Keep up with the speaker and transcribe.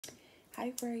Hi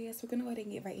Aquarius, we're going to go ahead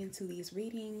and get right into these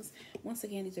readings. Once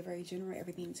again, these are very general.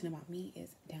 Everything you need to know about me is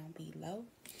down below.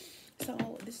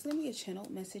 So this is going to be a channel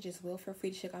message as well. Feel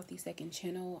free to check out the second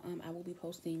channel. I will be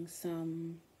posting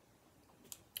some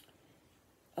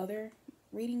other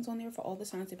readings on there for all the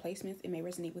signs and placements. It may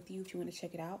resonate with you if you want to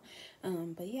check it out.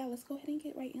 But yeah, let's go ahead and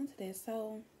get right into this.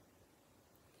 So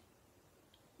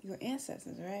your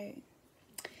ancestors, right?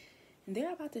 And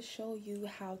they're about to show you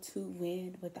how to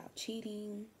win without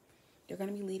cheating. They're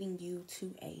going to be leading you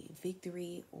to a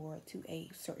victory or to a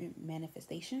certain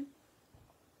manifestation.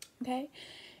 Okay.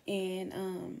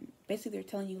 And basically they're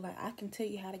telling you, like, I can tell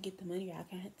you how to get the money, or I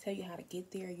can tell you how to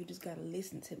get there. You just got to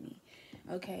listen to me.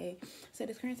 Okay. So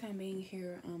this current time being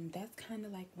here, that's kind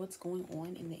of like what's going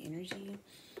on in the energy.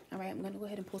 All right. I'm going to go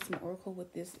ahead and pull some oracle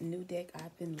with this new deck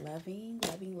I've been loving.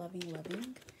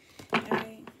 All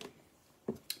right.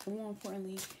 And more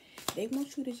importantly, they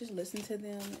want you to just listen to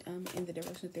them in the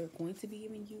direction that they're going to be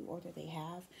giving you, or that they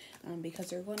have, because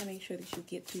they're going to make sure that you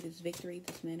get to this victory,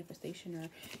 this manifestation, or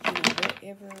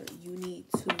whatever you need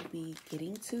to be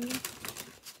getting to,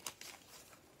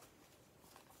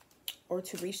 or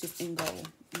to reach this end goal.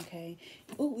 Okay.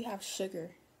 Oh, we have sugar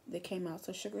that came out.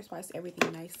 So sugar, spice,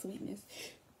 everything, nice, sweetness.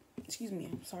 Excuse me,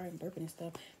 I'm sorry, I'm burping and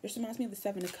stuff. This reminds me of the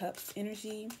Seven of Cups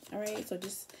energy. All right, so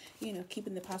just,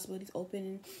 keeping the possibilities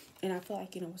open. And I feel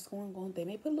like, what's going on, they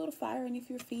may put a little fire underneath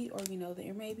your feet, or,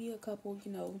 there may be a couple,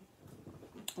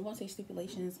 I won't say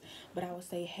stipulations, but I would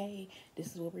say, hey,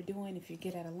 this is what we're doing. If you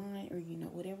get out of line, or,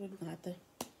 whatever, we're going to have to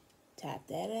tap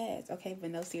that ass. Okay, but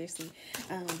no, seriously,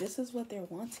 this is what they're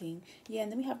wanting. Yeah,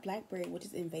 and then we have Blackberry, which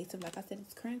is invasive. Like I said,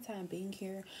 it's current time being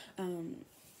here.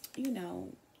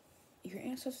 Your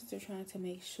ancestors are trying to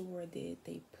make sure that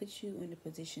they put you in a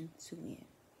position to win.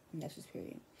 And that's just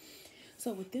period.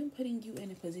 So with them putting you in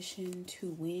a position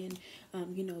to win,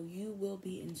 you will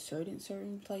be inserted in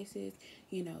certain places.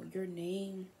 Your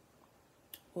name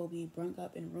will be brung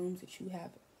up in rooms that you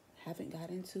haven't got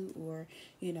into, or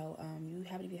you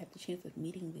haven't even had the chance of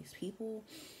meeting these people.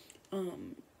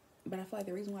 But I feel like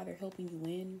the reason why they're helping you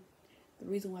win, the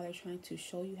reason why they're trying to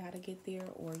show you how to get there,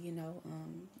 or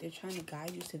they're trying to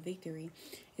guide you to victory,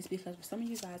 is because for some of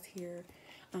you guys here,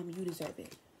 you deserve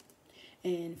it.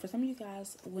 And for some of you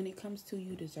guys, when it comes to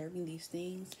you deserving these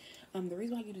things, the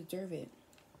reason why you deserve it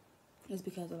is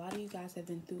because a lot of you guys have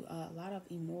been through a lot of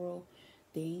immoral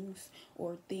things,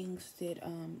 or things that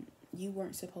you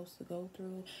weren't supposed to go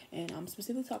through. And I'm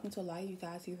specifically talking to a lot of you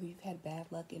guys here who've had bad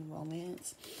luck in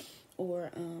romance,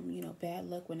 or bad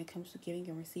luck when it comes to giving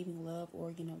and receiving love,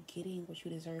 or getting what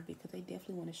you deserve, because they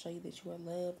definitely want to show you that you are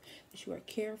loved, that you are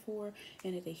cared for,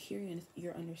 and that they hear you and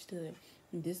you're understood.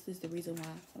 And this is the reason why,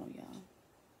 hold on y'all,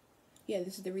 yeah,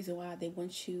 this is the reason why they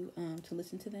want you to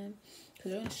listen to them,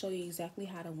 because they're going to show you exactly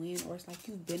how to win. Or it's like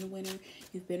you've been a winner,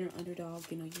 you've been an underdog,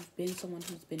 you've been someone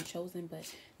who's been chosen,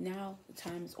 but now the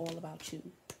time is all about you.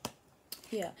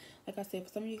 Yeah, like I said,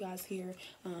 for some of you guys here,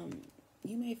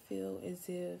 you may feel as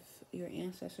if your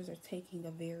ancestors are taking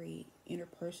a very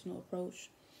interpersonal approach,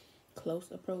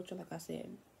 close approach. Or like I said,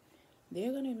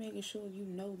 they're going to make sure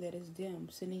that it's them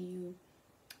sending you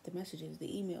the messages,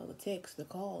 the email, the text, the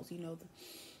calls.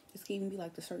 This can even be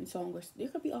like the certain song, or there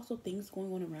could be also things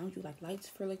going on around you, like lights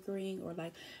flickering, or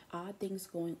like odd things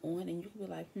going on, and you could be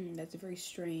like, that's very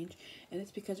strange. And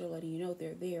it's because they're letting you know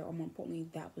they're there, or more importantly,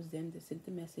 that was them that sent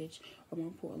the message, or more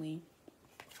importantly,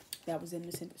 that was them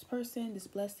to send this person, this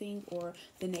blessing, or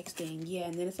the next thing. Yeah,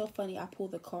 and then it's so funny. I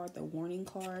pulled the card, the warning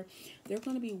card. They're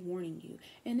going to be warning you.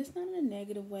 And it's not in a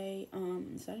negative way.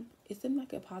 It's in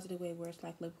like a positive way, where it's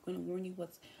like, look, we're going to warn you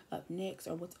what's up next,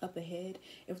 or what's up ahead.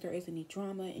 If there is any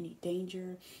drama, any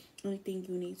danger, anything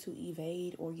you need to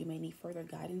evade, or you may need further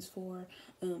guidance for,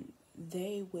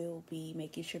 they will be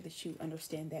making sure that you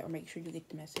understand that, or make sure you get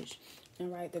the message. All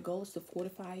right, the goal is to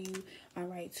fortify you, all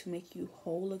right, to make you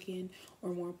whole again, or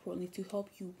more importantly, to help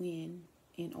you win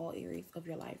in all areas of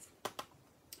your life.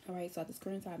 All right, so at this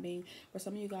current time being, for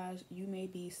some of you guys, you may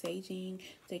be saging,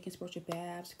 taking spiritual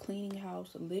baths, cleaning house,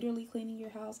 literally cleaning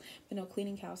your house,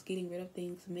 cleaning house, getting rid of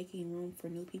things, making room for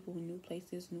new people, new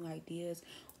places, new ideas,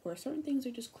 or certain things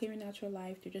are just clearing out your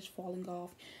life. They're just falling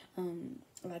off,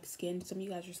 like skin. Some of you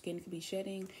guys, your skin could be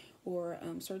shedding, or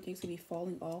certain things could be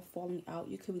falling off, falling out.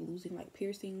 You could be losing like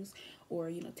piercings,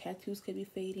 or tattoos could be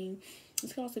fading.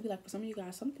 This could also be like, for some of you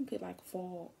guys, something could like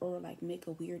fall or like make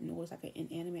a weird noise, like an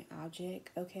inanimate object.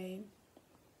 Okay,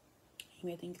 you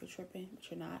may think you're tripping, but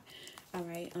you're not. All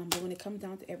right, but when it comes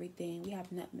down to everything, we have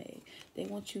nutmeg. They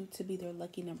want you to be their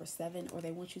lucky number 7, or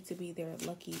they want you to be their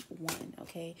lucky 1.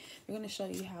 Okay, they're going to show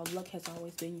you how luck has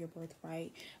always been your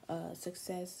birthright.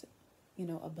 Success you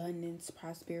know, abundance,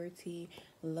 prosperity,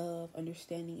 love,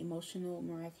 understanding, emotional,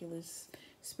 miraculous,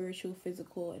 spiritual,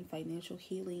 physical, and financial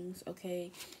healings,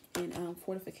 okay? And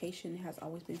fortification has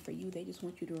always been for you. They just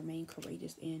want you to remain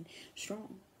courageous and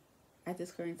strong at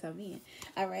this current time being.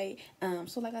 All right.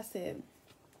 So like I said,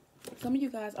 some of you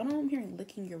guys, I don't know, I'm hearing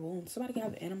licking your wounds. Somebody can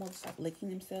have an animal stop licking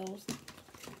themselves.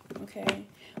 Okay,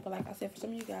 but like I said, for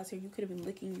some of you guys here, you could have been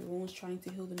licking your wounds, trying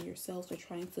to heal them yourselves, or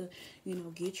trying to, you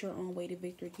know, get your own way to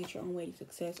victory, get your own way to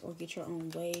success, or get your own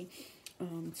way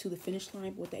to the finish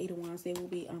line. But with the Eight of Wands, they will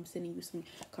be sending you some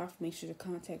confirmation to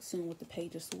contact soon with the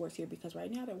Page of Swords here, because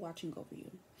right now they're watching over you.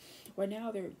 Right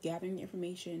now they're gathering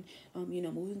information, you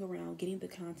know, moving around, getting the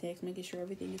context, making sure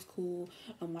everything is cool,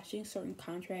 watching certain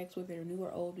contracts, whether they're new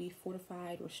or old, be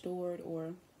fortified, restored,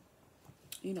 or,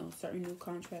 you know, certain new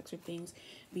contracts or things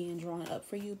being drawn up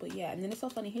for you. But yeah, and then it's so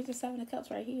funny, here's the Seven of Cups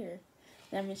right here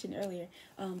that I mentioned earlier.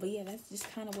 But yeah, that's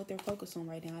just kind of what they're focused on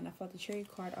right now. And I felt the Chariot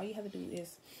card, all you have to do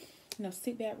is, you know,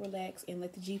 sit back, relax, and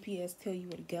let the GPS tell you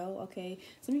where to go, okay?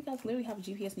 Some of you guys literally have a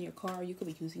GPS in your car. You could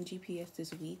be using GPS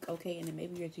this week, okay? And then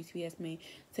maybe your GPS may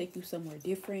take you somewhere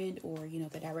different, or, you know,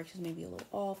 the directions may be a little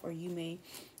off, or you may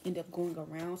end up going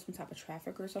around some type of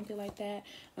traffic or something like that.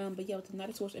 But yeah, with the Knight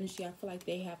of Swords energy, I feel like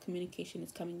they have communication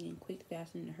is coming in quick,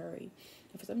 fast, and in a hurry.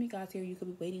 And for some of you guys here, you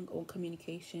could be waiting on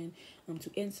communication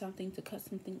to end something, to cut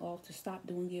something off, to stop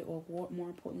doing it, or more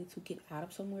importantly, to get out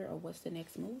of somewhere, or what's the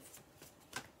next move.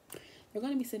 You're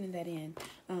going to be sending that in.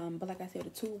 But like I said,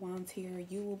 the Two of Wands here,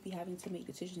 you will be having to make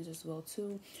decisions as well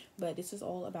too. But this is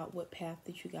all about what path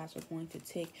that you guys are going to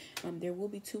take. There will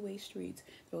be two-way streets.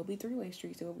 There will be three-way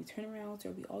streets. There will be turnarounds.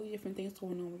 There will be all these different things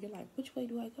going on where you're like, which way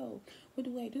do I go? What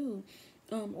do I do?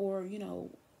 Or, you know,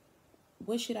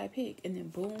 what should I pick? And then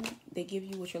boom, they give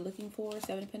you what you're looking for.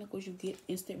 Seven of Pentacles, you get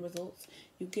instant results.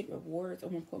 You get rewards, or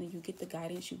more importantly, you get the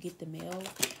guidance, you get the mail.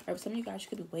 Or some of you guys, you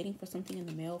could be waiting for something in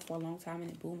the mail for a long time, and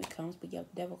then boom, it comes. But you have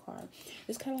the Devil card.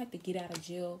 It's kind of like the get out of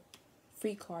jail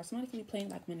free card. Somebody could be playing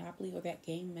like Monopoly, or that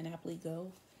game Monopoly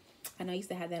Go. I know I used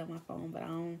to have that on my phone, but I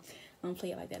don't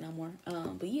play it like that no more.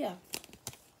 But yeah,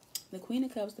 the Queen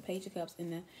of Cups, the Page of Cups,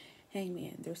 and the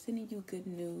Hangman. They're sending you good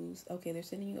news. Okay, they're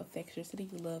sending you affection, they're sending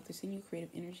you love, they're sending you creative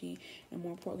energy, and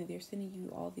more importantly, they're sending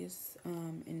you all this,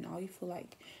 and all you feel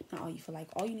like, not all you feel like,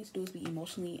 all you need to do is be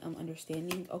emotionally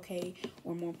understanding, okay,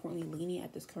 or more importantly, lenient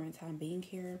at this current time being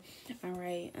here. All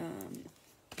right,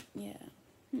 yeah.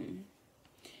 And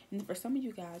for some of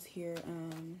you guys here,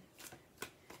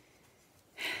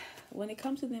 when it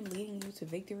comes to them leading you to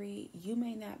victory, you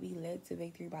may not be led to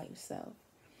victory by yourself.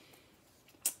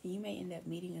 You may end up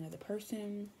meeting another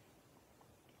person,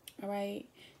 all right?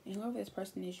 And whoever this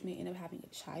person is, you may end up having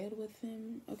a child with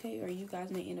them, okay? Or you guys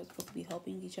may end up supposed to be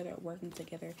helping each other, working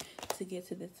together to get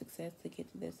to this success, to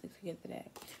get to this, to get to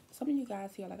that. Some of you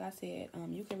guys here, like I said,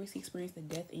 you can recently experience the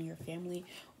death in your family,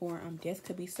 or death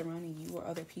could be surrounding you or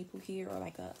other people here, or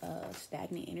like a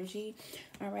stagnant energy,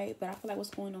 all right? But I feel like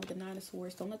what's going on with the Nine of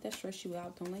Swords, don't let that stress you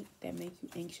out. Don't let that make you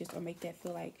anxious, or make it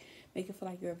feel like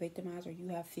you're a victimized, or you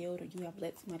have failed, or you have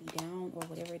let somebody down, or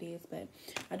whatever it is. But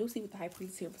I do see with the High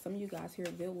Priestess here, for some of you guys here,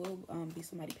 there will be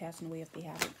somebody passing away if they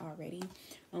haven't already.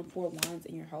 Four of Wands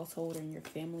in your household, or in your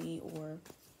family, or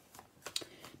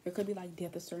there could be like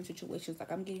death of certain situations.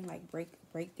 Like I'm getting like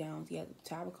breakdowns. Yeah,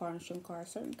 Tower card and String card,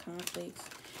 certain conflicts,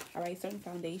 all right, certain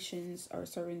foundations, or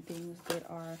certain things that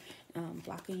are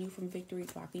blocking you from victory,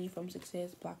 blocking you from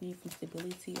success, blocking you from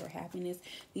stability or happiness.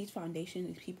 These foundations,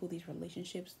 these people, these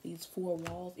relationships, these four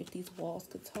walls, if these walls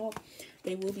could talk,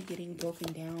 they will be getting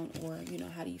broken down, or, you know,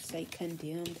 how do you say,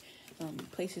 condemned.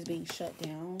 Places being shut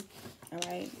down, all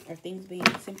right, or things being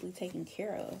simply taken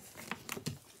care of,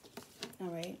 all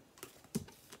right.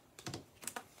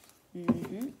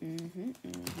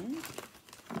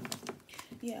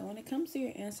 Yeah, when it comes to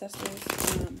your ancestors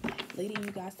leading you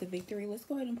guys to victory, let's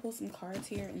go ahead and pull some cards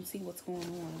here and see what's going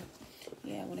on.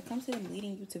 Yeah, when it comes to them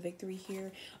leading you to victory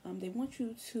here, they want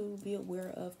you to be aware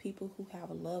of people who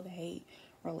have a love-hate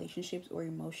relationships or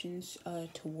emotions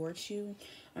towards you,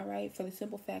 all right, for the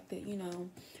simple fact that, you know,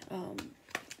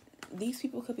 these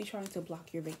people could be trying to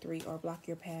block your victory or block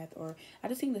your path. Or I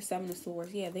just seen the Seven of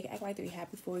Swords. Yeah, they act like they're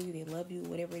happy for you, they love you,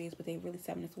 whatever it is, but they really,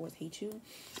 Seven of Swords, hate you,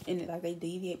 and like they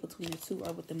deviate between the two.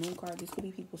 Or with the Moon card, these could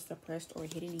be people suppressed or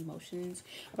hidden emotions.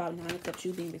 About Nine of Cups,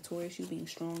 you being victorious, you being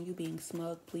strong, you being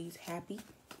smug, pleased, happy,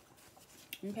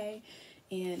 okay.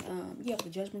 And yeah, the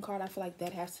Judgment card, I feel like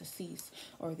that has to cease,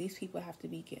 or these people have to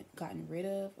be gotten rid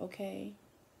of, okay.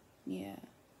 Yeah,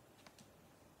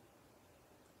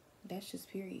 that's just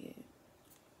period.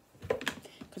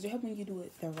 because they're helping you do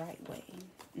it the right way.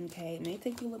 Okay, it may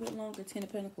take you a little bit longer, Ten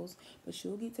of Pentacles, but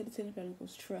you'll get to the Ten of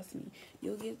Pentacles. Trust me,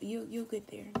 you'll get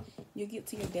there. You'll get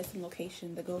to your destined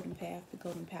location, the golden path, the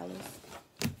golden palace.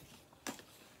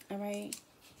 All right.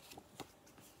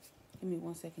 Give me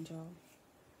 1 second, y'all.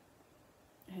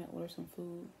 I had to order some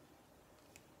food.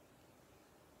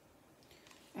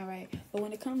 All right, but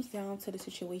when it comes down to the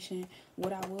situation,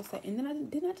 what I will say, and then I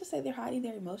didn't just say they're hiding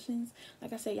their emotions.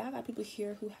 Like I said, y'all got people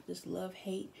here who have this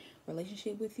love-hate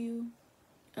relationship with you.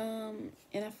 And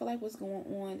I feel like what's going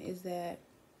on is that,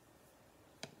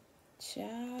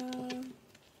 child,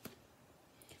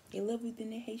 they love you,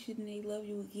 then they hate you, then they love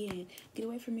you again. Get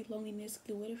away from me, loneliness.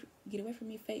 Get away from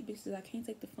me, fake bitches. I can't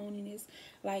take the phoniness,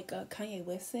 like Kanye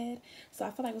West said. So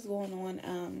I feel like what's going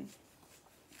on,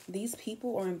 these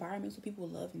people or environments where people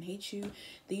love and hate you,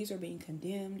 these are being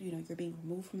condemned. You know, you're being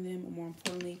removed from them, or more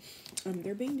importantly,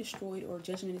 they're being destroyed, or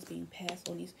judgment is being passed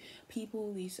on these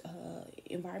people, these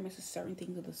environments, or certain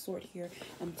things of the sort here,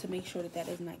 to make sure that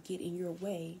does not get in your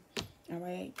way. All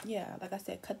right, yeah, like I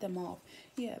said, cut them off.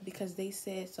 Yeah, because they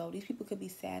said so. These people could be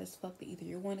sad as fuck that either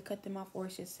you're going to cut them off, or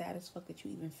it's just sad as fuck that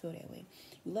you even feel that way.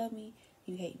 You love me,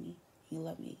 you hate me, you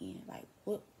love me again. Like,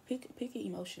 what? Pick an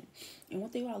emotion. And one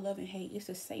thing about love and hate, it's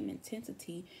the same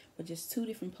intensity, but just two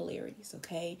different polarities.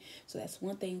 Okay, so that's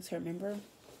one thing to remember.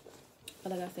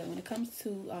 But like I said, when it comes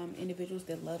to individuals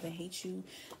that love and hate you,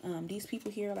 these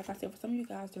people here, like I said, for some of you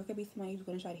guys, there could be somebody who's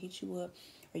going to try to hit you up,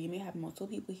 or you may have multiple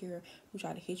people here who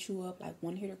try to hit you up, like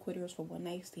one-hitter quitters for one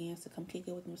night stands, to come kick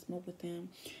it with them, smoke with them,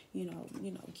 you know,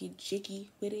 get jiggy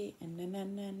with it, and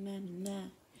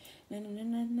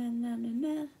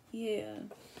yeah.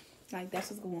 Like,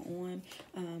 that's what's going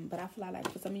on. But I feel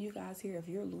like for some of you guys here, if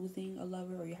you're losing a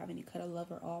lover, or you're having to cut a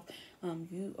lover off,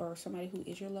 you or somebody who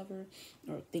is your lover,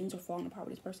 or things are falling apart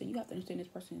with this person, you have to understand this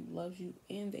person loves you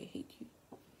and they hate you.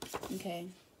 Okay?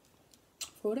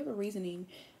 For whatever reasoning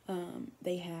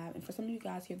they have. And for some of you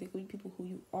guys here, there could be people who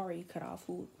you already cut off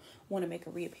who want to make a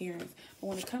reappearance. But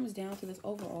when it comes down to this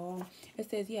overall, it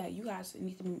says, yeah, you guys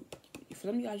need to be, for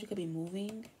some of you guys, you could be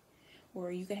moving, or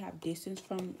you could have distance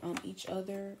from each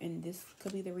other, and this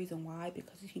could be the reason why,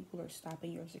 because these people are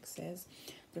stopping your success.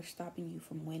 They're stopping you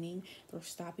from winning. They're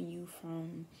stopping you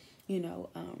from, you know,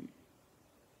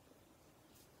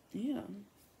 yeah,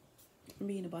 from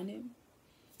being abundant,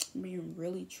 being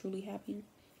really, truly happy,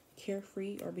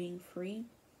 carefree, or being free.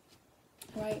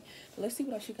 Right, let's see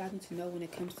what else you guys need to know when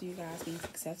it comes to you guys being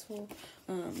successful.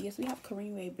 Yes, we have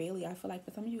Kareem Ray Bailey. I feel like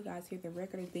for some of you guys here, the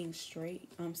record is being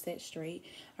set straight.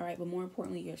 All right, but more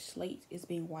importantly, your slate is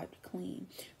being wiped clean.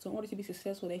 So in order to be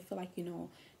successful, they feel like, you know,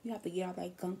 you have to get all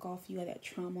that gunk off you, all that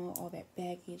trauma, all that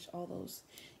baggage, all those,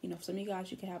 you know, for some of you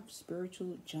guys, you can have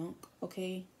spiritual junk,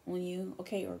 okay, on you,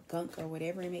 okay, or gunk, or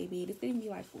whatever it may be. This can be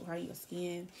like hurting your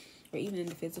skin, or even in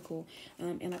the physical.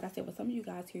 And like I said, with some of you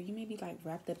guys here, you may be like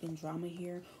wrapped up in drama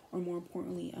here, or more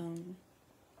importantly,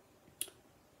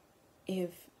 if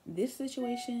this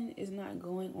situation is not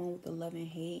going on with the love and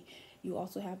hate, you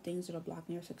also have things that are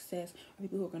blocking your success, or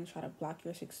people who are going to try to block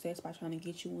your success by trying to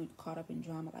get you caught up in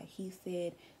drama, like he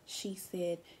said, she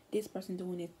said, this person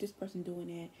doing this, this person doing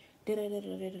that,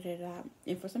 da-da-da-da-da-da-da.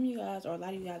 And for some of you guys, or a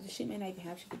lot of you guys, this shit may not even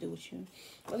have shit to do with you.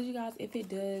 For others of you guys, if it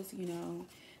does, you know,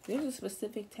 there's a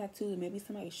specific tattoo that maybe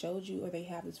somebody showed you, or they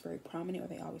have this very prominent, or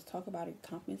they always talk about it,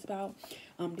 comments about.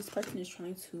 This person is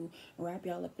trying to wrap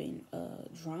y'all up in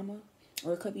drama,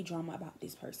 or it could be drama about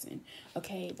this person.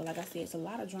 Okay, but like I said, it's a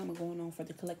lot of drama going on for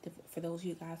the collective, for those of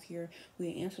you guys here who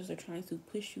your answers are trying to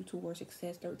push you towards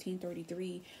success.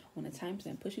 1333 on the time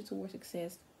stamp, push you towards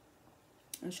success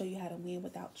and show you how to win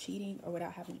without cheating, or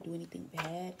without having to do anything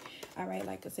bad. All right,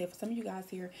 like I said, for some of you guys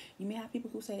here, you may have people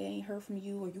who say they ain't heard from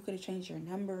you, or you could have changed your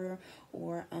number,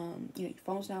 or you know, your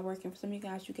phone's not working. For some of you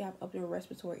guys, you could have upper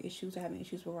respiratory issues, or having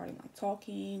issues regarding like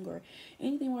talking, or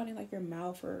anything regarding like your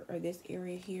mouth, or this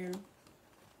area here.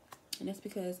 And that's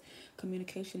because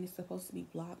communication is supposed to be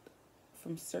blocked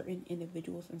from certain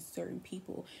individuals and certain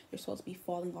people. They're supposed to be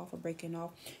falling off or breaking off.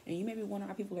 And you may be wondering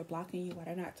why people are blocking you, why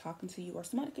they're not talking to you, or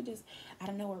somebody could just, I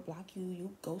don't know, or block you,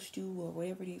 you ghost you, or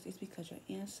whatever it is. It's because your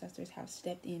ancestors have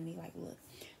stepped in and they like, look,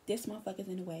 this motherfucker's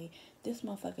in the way, this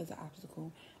motherfucker's an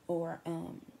obstacle, or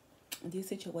this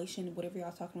situation, whatever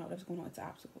y'all talking about, whatever's going on, it's an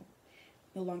obstacle.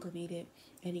 No longer needed.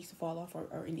 It needs to fall off,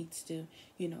 or it needs to,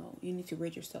 you know, you need to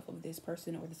rid yourself of this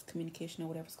person, or this communication, or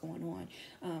whatever's going on.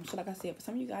 So like I said, for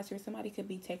some of you guys here, somebody could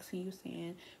be texting you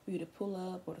saying for you to pull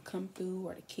up, or to come through,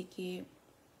 or to kick it.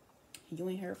 You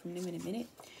ain't heard from them in a minute.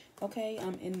 Okay,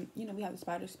 and you know, we have the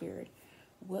spider spirit,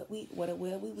 what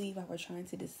will we weave while we're trying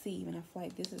to deceive. And I feel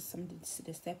like this is some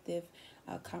deceptive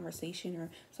conversation, or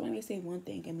someone may say one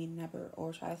thing and mean another,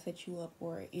 or try to set you up,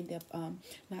 or end up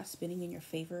not spinning in your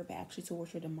favor but actually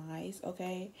towards your demise.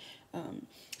 Okay,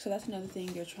 so that's another thing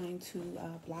you're trying to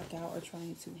block out or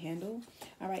trying to handle.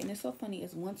 All right, and it's so funny,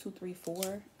 it's 1 2 3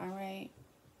 4. All right.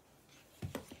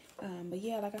 But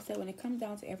yeah, like I said, when it comes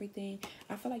down to everything,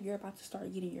 I feel like you're about to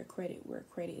start getting your credit where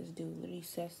credit is due. Literally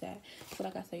says that. So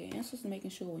like I said, your ancestors are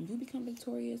making sure when you become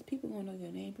victorious, people gonna know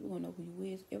your name, people gonna know who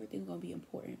you is. Everything's gonna be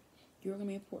important. You're gonna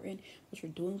be important. What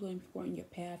you're doing is gonna be important. Your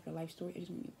path, your life story is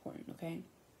gonna be important. Okay.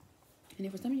 And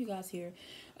then for some of you guys here,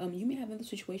 you may have other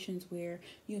situations where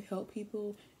you help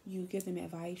people, you give them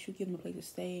advice, you give them a place to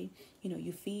stay,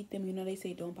 you feed them. They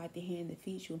say don't bite the hand that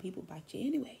feeds you, and people bite you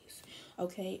anyways.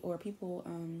 Okay, or people,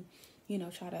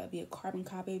 try to be a carbon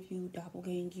copy of you,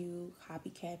 doppelgang you,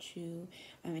 copycat you,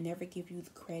 and never give you the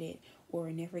credit,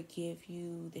 or never give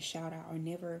you the shout out,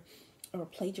 or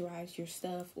plagiarize your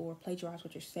stuff, or plagiarize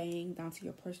what you're saying down to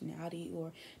your personality,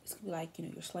 or this could be like,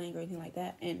 your slang or anything like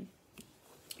that. And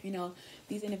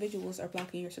these individuals are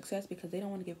blocking your success because they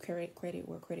don't want to give credit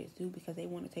where credit is due, because they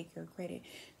want to take your credit.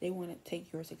 They want to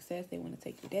take your success. They want to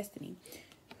take your destiny.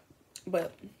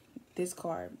 But this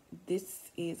card, this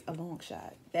is a long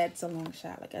shot. That's a long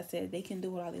shot. Like I said, they can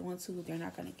do it all they want to. They're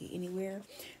not going to get anywhere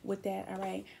with that. All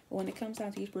right. But when it comes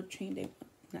down to your spiritual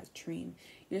team,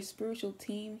 your spiritual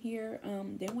team here,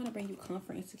 they want to bring you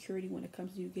comfort and security when it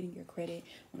comes to you getting your credit,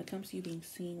 when it comes to you being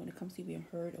seen, when it comes to you being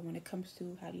heard, or when it comes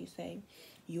to, how do you say,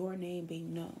 your name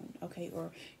being known, okay,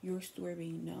 or your story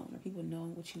being known, or people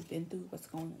knowing what you've been through, what's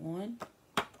going on.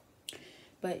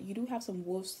 But you do have some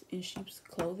wolves in sheep's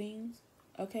clothing,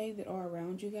 okay, that are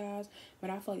around you guys.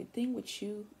 But I feel like the thing with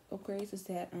you, Aquarius, is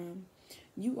that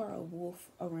you are a wolf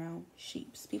around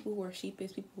sheeps. People who are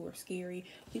sheepish, people who are scary,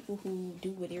 people who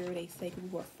do whatever they say, people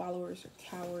who are followers or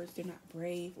cowards, they're not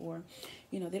brave, or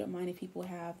they don't mind if people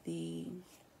have the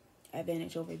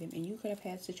advantage over them. And you could have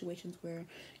had situations where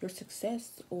your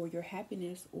success or your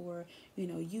happiness, or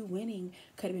you winning,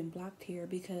 could have been blocked here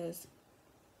because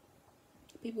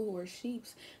people who are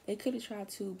sheeps, they could have tried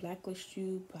to blacklist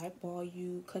you, blackball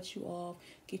you, cut you off,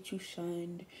 get you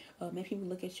shunned, make people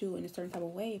look at you in a certain type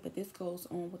of way. But this goes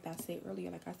on what I said earlier.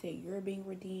 Like I said, you're being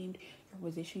redeemed, your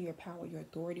position, your power, your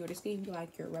authority, or this could even be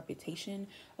like your reputation.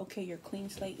 Okay, your clean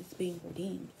slate is being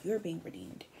redeemed. You're being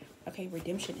redeemed. Okay,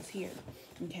 redemption is here.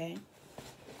 Okay.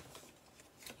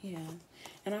 Yeah.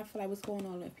 And I feel like what's going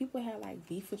on, if people have like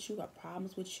beef with you or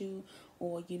problems with you,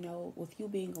 or with you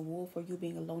being a wolf, or you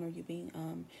being a loner, you being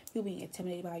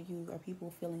intimidated by you, or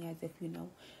people feeling as if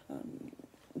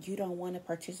you don't want to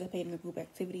participate in the group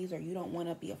activities, or you don't want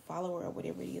to be a follower, or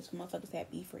whatever it is. Motherfuckers have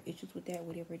beef or issues with that,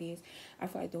 whatever it is. I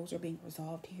feel like those are being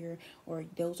resolved here, or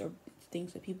those are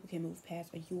things that people can move past,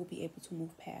 or you will be able to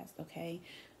move past. Okay.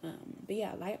 But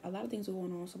yeah, like a lot of things are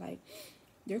going on. So like,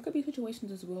 there could be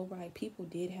situations as well where like people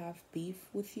did have beef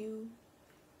with you,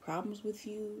 problems with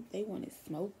you, they wanted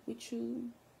smoke with you.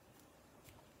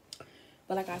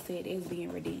 But like I said, it's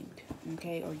being redeemed,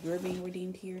 okay? Or you're being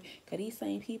redeemed here. Because these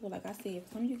same people, like I said,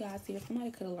 some of you guys here, somebody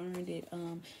could have learned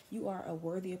that you are a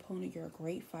worthy opponent, you're a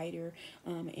great fighter,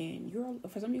 and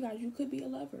for some of you guys, you could be a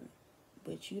lover.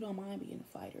 But you don't mind being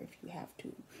a fighter if you have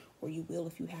to, or you will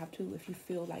if you have to, if you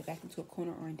feel like back into a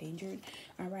corner or endangered,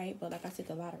 all right? But like I said,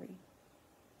 the lottery.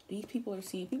 These people are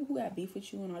seeing, people who have beef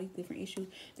with you and all these different issues,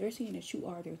 they're seeing that you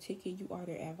are their ticket, you are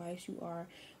their advice, you are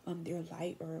their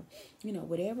light, or,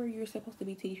 whatever you're supposed to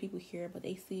be to these people here. But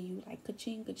they see you like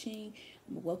ka-ching, ka-ching.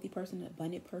 I'm a wealthy person, an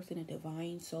abundant person, a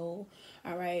divine soul,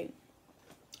 all right?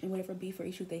 And whatever beef or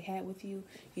issues they had with you,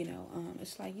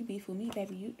 it's like, you beef with me,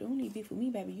 baby. You don't need beef with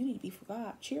me, baby. You need to beef with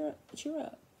God. Cheer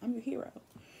up. I'm your hero.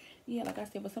 Yeah, like I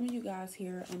said, but some of you guys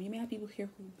here, you may have people here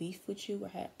who beef with you or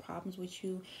had problems with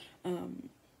you,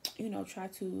 try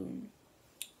to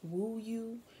woo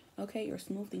you, okay, or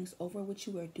smooth things over with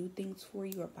you, or do things for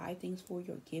you, or buy things for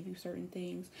you, or give you certain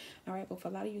things, all right? But for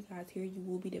a lot of you guys here, you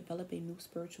will be developing new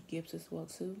spiritual gifts as well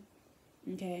too,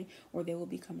 okay, or they will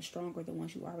become stronger than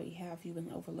ones you already have. You've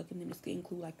been overlooking them. This can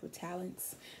include like your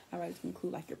talents, all right? It can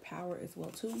include like your power as well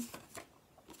too.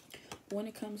 When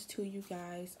it comes to you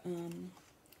guys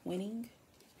winning,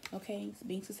 okay, so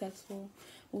being successful,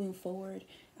 moving forward,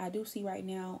 I do see right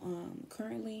now,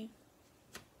 currently,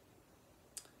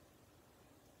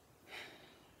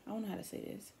 I don't know how to say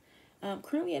this.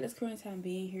 Currently at this current time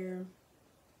being here,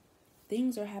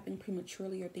 things are happening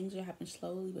prematurely, or things are happening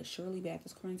slowly but surely. But at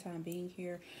this current time being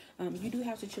here, you do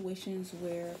have situations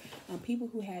where people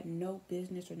who had no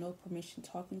business or no permission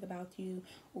talking about you,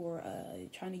 or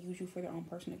trying to use you for their own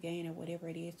personal gain, or whatever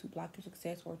it is, to block your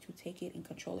success, or to take it and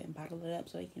control it and bottle it up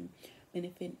so they can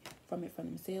benefit from it for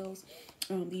themselves.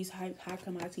 These high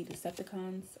commodity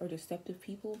Decepticons, or deceptive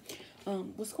people.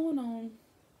 What's going on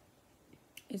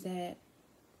is that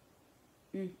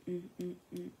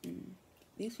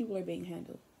these people are being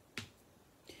handled.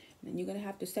 And you're going to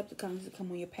have Decepticons to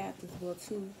come on your path as well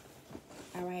too.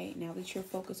 All right, now that you're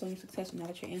focused on your success, now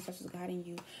that your ancestors are guiding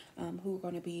you, who are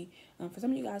going to be, for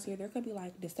some of you guys here, there could be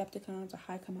like Decepticons or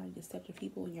high commodity deceptive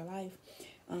people in your life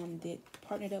that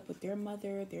partnered up with their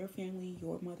mother, their family,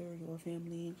 your mother, your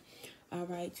family, all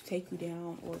right, to take you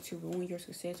down, or to ruin your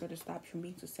success, or to stop you from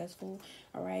being successful.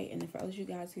 All right, and then for others, you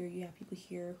guys here, you have people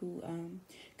here who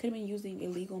could have been using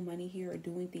illegal money here, or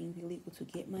doing things illegal to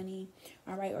get money,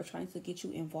 all right, or trying to get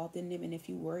you involved in them. And if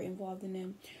you were involved in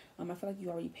them, I feel like you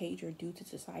already paid your due to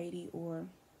society, or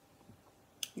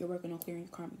you're working on clearing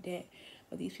your karmic debt.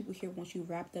 But these people here want you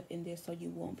wrapped up in this, so you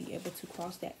won't be able to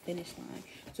cross that finish line,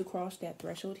 to cross that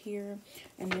threshold here.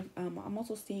 And then I'm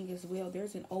also seeing as well,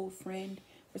 there's an old friend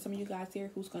for some of you guys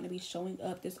here who's going to be showing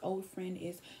up. This old friend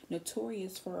is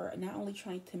notorious for not only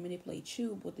trying to manipulate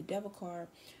you, but the devil card,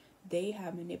 they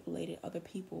have manipulated other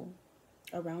people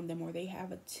around them, or they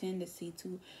have a tendency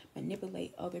to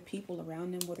manipulate other people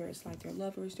around them, whether it's like their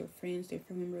lovers, their friends, their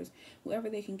family members, whoever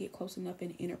they can get close enough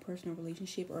in an interpersonal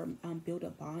relationship, or build a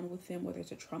bond with them, whether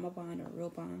it's a trauma bond or a real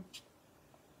bond.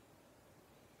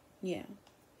 Yeah,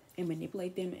 and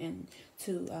manipulate them, and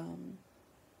to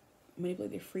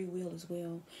manipulate their free will as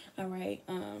well. All right.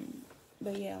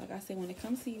 But yeah, like I said, when it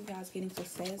comes to you guys getting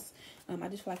success, I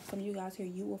just feel like some of you guys here,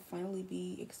 you will finally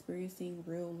be experiencing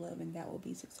real love, and that will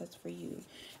be success for you.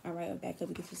 All right, that could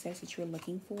be the success that you're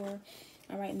looking for.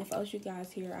 All right, and if others, you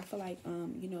guys here, I feel like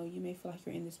you know, you may feel like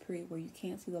you're in this period where you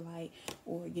can't see the light,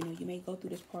 or you know, you may go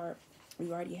through this part where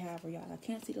you already have, or y'all, I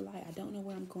can't see the light. I don't know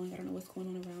where I'm going. I don't know what's going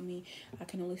on around me. I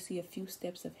can only see a few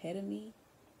steps ahead of me,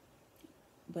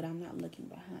 but I'm not looking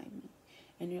behind me.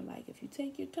 And you're like, if you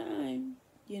take your time,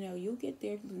 you know, you'll get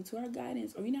there. Listen to our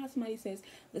guidance. Or you know how somebody says,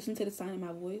 listen to the sound of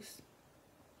my voice.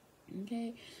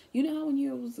 Okay. You know how when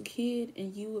you was a kid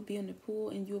and you would be in the pool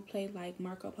and you would play like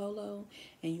Marco Polo,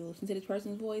 and you listen to this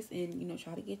person's voice and, you know,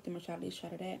 try to get them, or try to this, try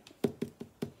to that.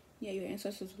 Yeah, your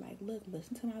ancestors were like, look,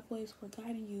 listen to my voice. We're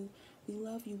guiding you. We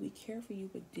love you. We care for you.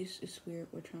 But this is where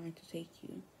we're trying to take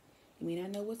you. You may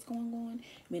not know what's going on.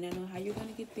 You may not know how you're going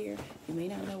to get there. You may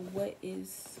not know what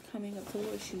is coming up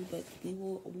towards you, but we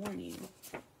will warn you.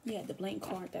 Yeah, the blank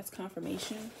card, that's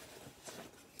confirmation.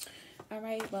 All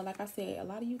right, but like I said, a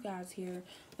lot of you guys here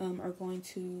are going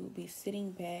to be sitting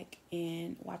back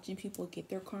and watching people get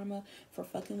their karma for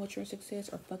fucking with your success,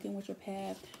 or fucking with your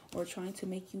path, or trying to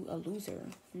make you a loser.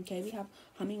 Okay, we have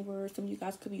hummingbirds. Some of you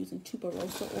guys could be using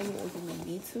tuberosa oil, or you may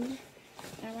need to.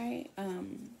 All right,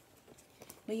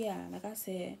 but yeah, like I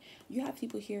said, you have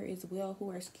people here as well who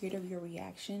are scared of your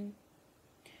reaction,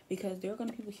 because there are going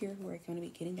to be people here who are going to be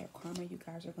getting their karma. You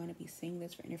guys are going to be seeing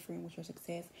this for interfering with your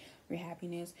success, your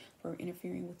happiness, for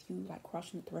interfering with you, like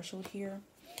crossing the threshold here.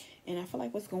 And I feel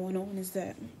like what's going on is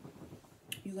that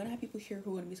you're going to have people here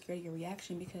who are going to be scared of your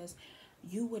reaction, because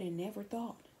you would have never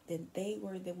thought that they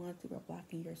were the ones who were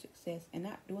blocking your success, and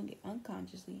not doing it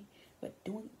unconsciously, but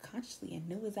doing it consciously, and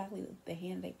knew exactly the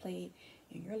hand they played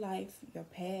in your life, your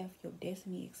path, your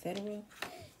destiny, etc.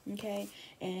 Okay,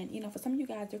 and you know, for some of you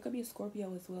guys, there could be a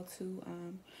Scorpio as well too,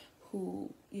 who,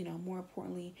 you know, more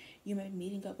importantly, you may be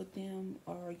meeting up with them,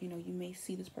 or you know, you may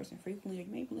see this person frequently, or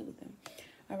you may live with them.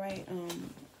 All right,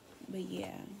 but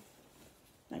yeah,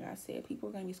 like I said, people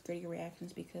are going to be scared of your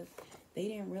reactions, because they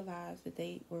didn't realize that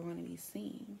they were going to be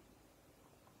seen.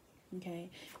 Okay,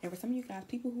 and for some of you guys,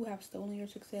 people who have stolen your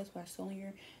success, who have stolen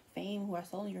your fame, who have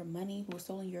stolen your money, who have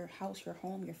stolen your house, your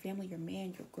home, your family, your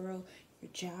man, your girl,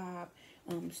 your job,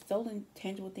 stolen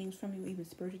tangible things from you, even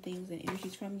spiritual things and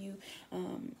energies from you,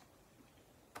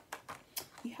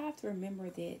 you have to remember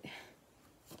that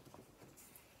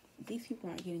these people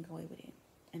aren't getting away with it,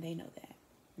 and they know that.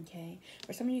 Okay,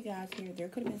 for some of you guys here, there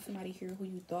could have been somebody here who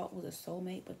you thought was a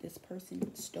soulmate, but this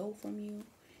person stole from you,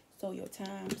 stole your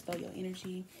time, stole your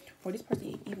energy, or this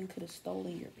person even could have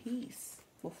stolen your peace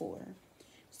before,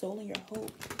 stolen your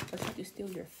hope, or tried to steal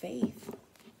your faith,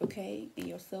 okay, in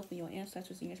yourself and your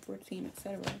ancestors and your spirit team,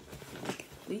 etc.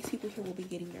 These people here will be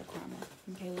getting their karma.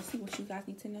 Okay, let's see what you guys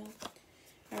need to know.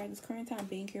 All right, this current time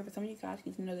being here, for some of you guys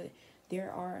need to know that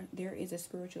there is a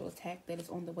spiritual attack that is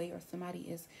on the way, or somebody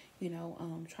is, you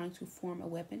know, trying to form a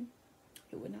weapon.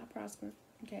 It would not prosper.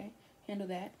 Okay, Handle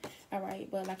that. All right.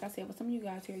 But like I said, with some of you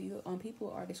guys here, you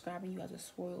people are describing you as a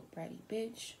spoiled bratty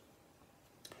bitch.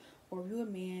 Or if you're a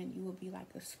man, you will be like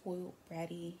a spoiled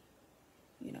bratty,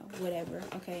 you know, whatever.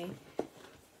 Okay.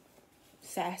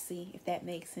 Sassy, if that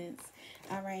makes sense.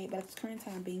 All right, but at this current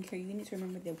time being here, you need to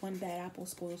remember that one bad apple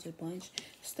spoils a bunch.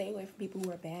 Stay away from people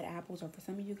who are bad apples. Or for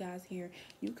some of you guys here,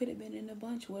 you could have been in a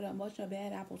bunch with a bunch of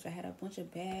bad apples that had a bunch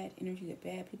of bad energy, that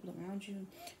bad people around you, and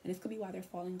this could be why they're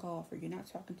falling off, or you're not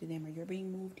talking to them, or you're being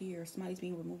moved here, or somebody's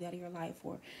being removed out of your life,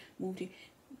 or moved here.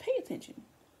 Pay attention.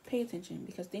 Pay attention,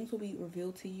 because things will be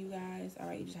revealed to you guys. All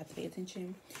right, you just have to pay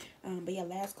attention. But yeah,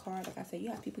 last card, like I said, you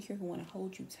have people here who want to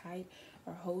hold you tight,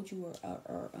 or hold you,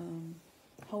 or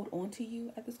hold on to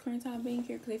you at this current time being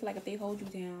here, because they feel like if they hold you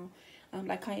down,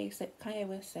 like Kanye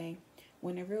would say,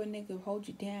 when a real nigga hold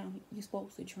you down, you're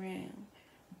supposed to drown.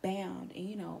 Bound, and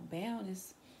you know, bound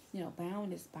is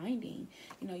binding.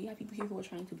 You know, you have people here who are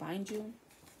trying to bind you.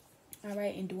 All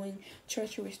right, and doing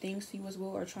treacherous things to you as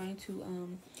well, or trying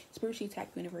to spiritually attack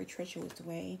you in a very treacherous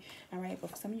way. All right,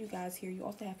 but for some of you guys here, you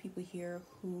also have people here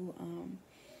who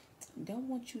don't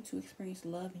want you to experience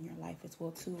love in your life as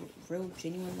well too. Real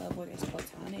genuine love, whether it's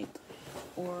platonic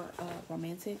or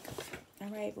romantic. All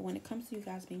right, but when it comes to you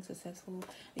guys being successful,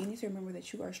 you need to remember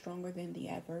that you are stronger than the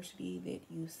adversity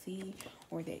that you see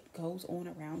or that goes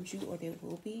on around you, or there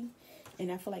will be.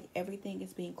 And I feel like everything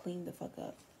is being cleaned the fuck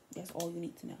up. That's all you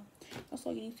need to know. That's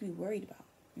all you need to be worried about.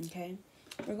 Okay,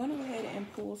 we're gonna go ahead and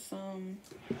pull some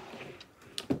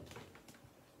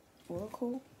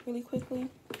oracle really quickly.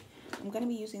 I'm gonna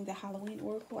be using the Halloween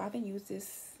oracle. I haven't used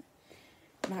this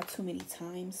not too many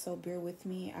times, so bear with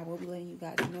me. I will be letting you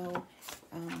guys know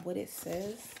what it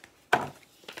says.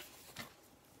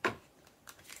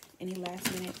 Any last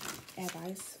minute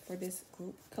advice for this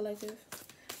group collective?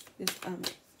 This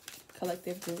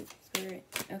collective group spirit.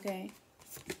 Okay.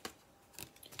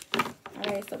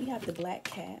 Alright, so we have the black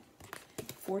cat.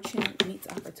 Fortune meets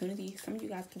opportunity. Some of you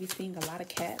guys can be seeing a lot of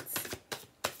cats.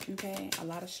 Okay, a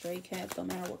lot of stray cats, no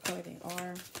matter what color they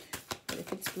are. But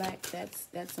if it's black,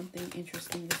 that's something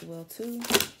interesting as well too.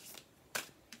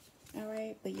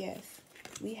 Alright, but yes,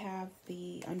 we have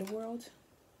the underworld.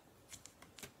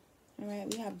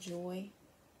 Alright, we have joy.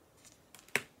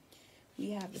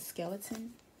 We have the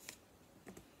skeleton.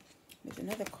 There's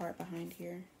another card behind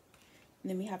here. And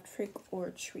then we have trick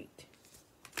or treat.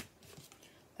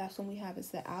 Last one we have is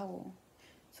the owl.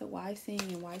 So wise seeing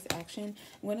and wise action.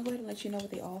 I'm going to go ahead and let you know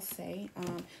what they all say.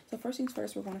 So first things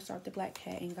first, we're going to start the black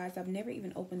cat. And guys, I've never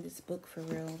even opened this book for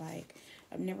real. Like,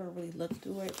 I've never really looked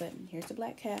through it. But here's the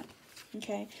black cat.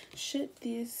 Okay.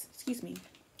 This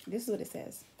is what it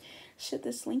says. Should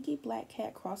the slinky black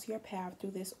cat cross your path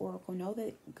through this oracle, know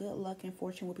that good luck and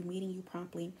fortune will be meeting you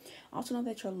promptly. Also know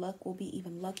that your luck will be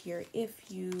even luckier if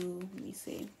you, let me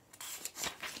see.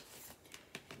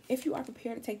 If you are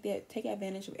prepared to take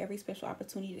advantage of every special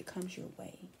opportunity that comes your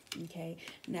way, okay?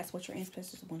 And that's what your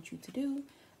ancestors want you to do.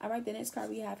 All right, the next card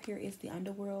we have here is the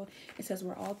underworld. It says,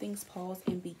 where all things pause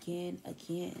and begin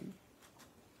again.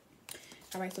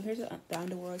 All right, so here's the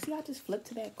underworld. See, I just flipped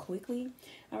to that quickly.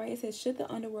 All right, it says, should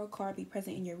the underworld card be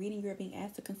present in your reading, you're being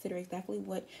asked to consider exactly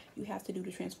what you have to do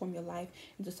to transform your life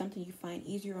into something you find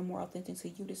easier or more authentic to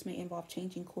you. This may involve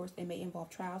changing course. It may involve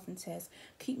trials and tests.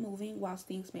 Keep moving whilst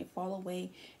things may fall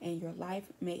away and your life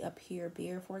may appear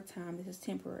bare for a time. This is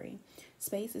temporary.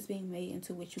 Space is being made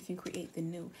into which you can create the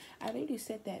new. I already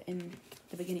said that in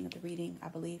the beginning of the reading, I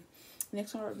believe. The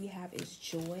next one we have is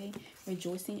joy,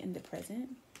 rejoicing in the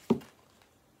present.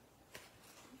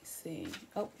 See.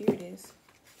 Oh, here it is.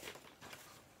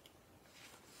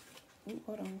 Ooh,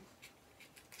 hold on.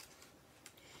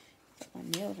 My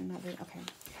nails are not very okay.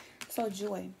 So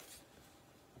joy.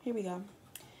 Here we go.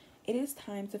 It is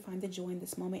time to find the joy in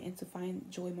this moment and to find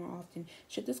joy more often.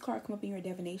 Should this card come up in your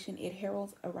divination, it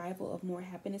heralds arrival of more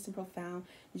happiness and profound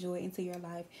joy into your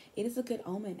life. It is a good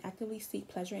omen. Actively seek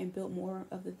pleasure and build more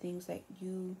of the things that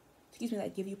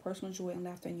that give you personal joy and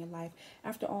laughter in your life.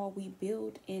 After all, we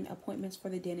build in appointments for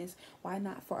the dentist. Why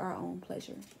not for our own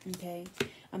pleasure? Okay.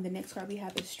 The next card we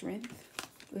have is strength,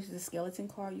 which is a skeleton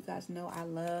card. You guys know I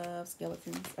love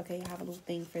skeletons. Okay, I have a little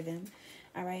thing for them.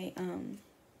 All right.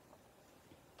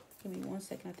 Give me 1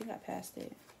 second. I think I passed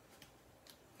it.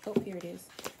 Oh, here it is.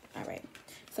 All right.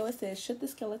 So it says, should the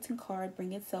skeleton card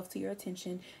bring itself to your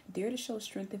attention, dare to show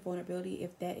strength and vulnerability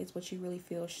if that is what you really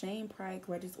feel. Shame, pride,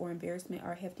 grudges, or embarrassment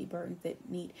are hefty burdens that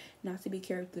need not to be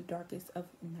carried through the darkest of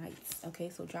nights. Okay,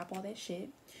 so drop all that shit.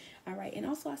 All right, and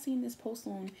also I seen this post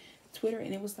on Twitter,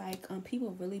 and it was like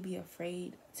people really be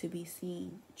afraid to be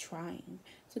seen trying.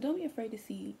 So don't be afraid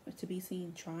to be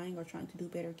seen trying, or trying to do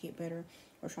better, get better,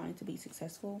 or trying to be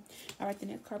successful. All right, the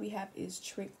next card we have is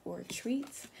trick or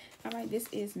treat. All right, this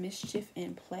is mischief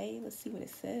and play. Let's see what it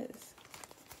says.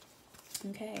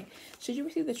 Okay, should you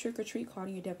receive the trick or treat card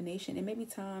in your divination, it may be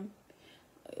time.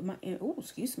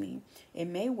 It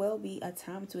may well be a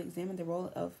time to examine the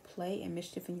role of play and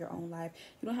mischief in your own life.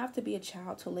 You don't have to be a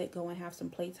child to let go and have some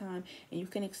playtime, and you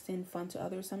can extend fun to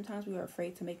others. Sometimes we are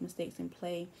afraid to make mistakes, and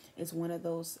play is one of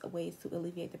those ways to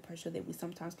alleviate the pressure that we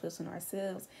sometimes put on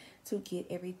ourselves to get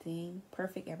everything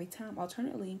perfect every time.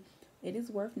 Alternatively, it is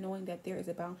worth knowing that there is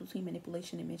a balance between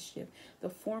manipulation and mischief. The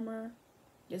former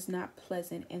is not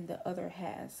pleasant, and the other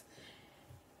has,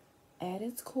 at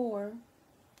its core,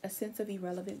 a sense of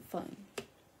irrelevant fun.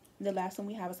 The last one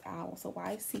we have is owl. So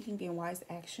wise seeking and wise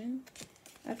action.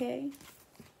 Okay.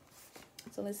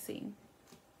 So let's see.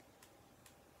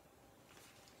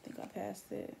 I think I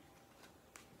passed it.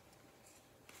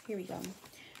 Here we go.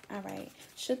 All right.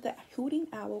 Should the hooting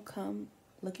owl come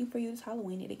looking for you this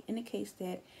Halloween, it indicates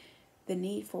that the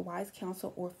need for wise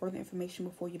counsel or further information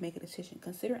before you make a decision.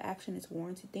 Consider action is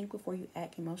warranted. Think before you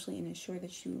act emotionally, and ensure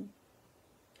that you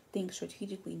think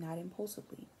strategically, not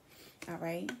impulsively. All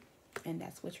right, and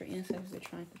that's what your ancestors are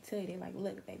trying to tell you. They're like,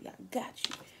 look, baby, I got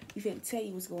you. We finna tell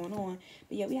you what's going on.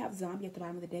 But yeah, we have zombie at the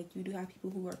bottom of the deck. You do have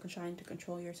people who are trying to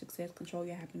control your success, control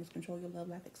your happiness, control your love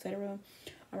life, etc.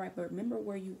 All right, but remember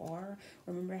where you are.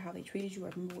 Remember how they treated you.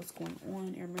 Remember what's going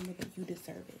on, and remember that you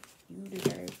deserve it. You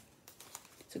deserve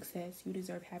success. You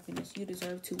deserve happiness. You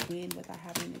deserve to win without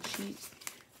having to cheat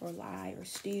or lie or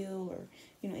steal or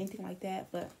anything like that.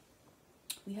 But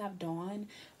we have dawn.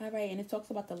 All right, and it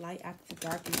talks about the light after the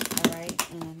darkness. All right,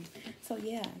 so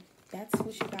yeah, that's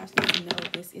what you guys need to know.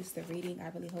 This is the reading. I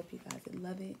really hope you guys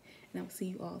love it, and I'll see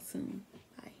you all soon.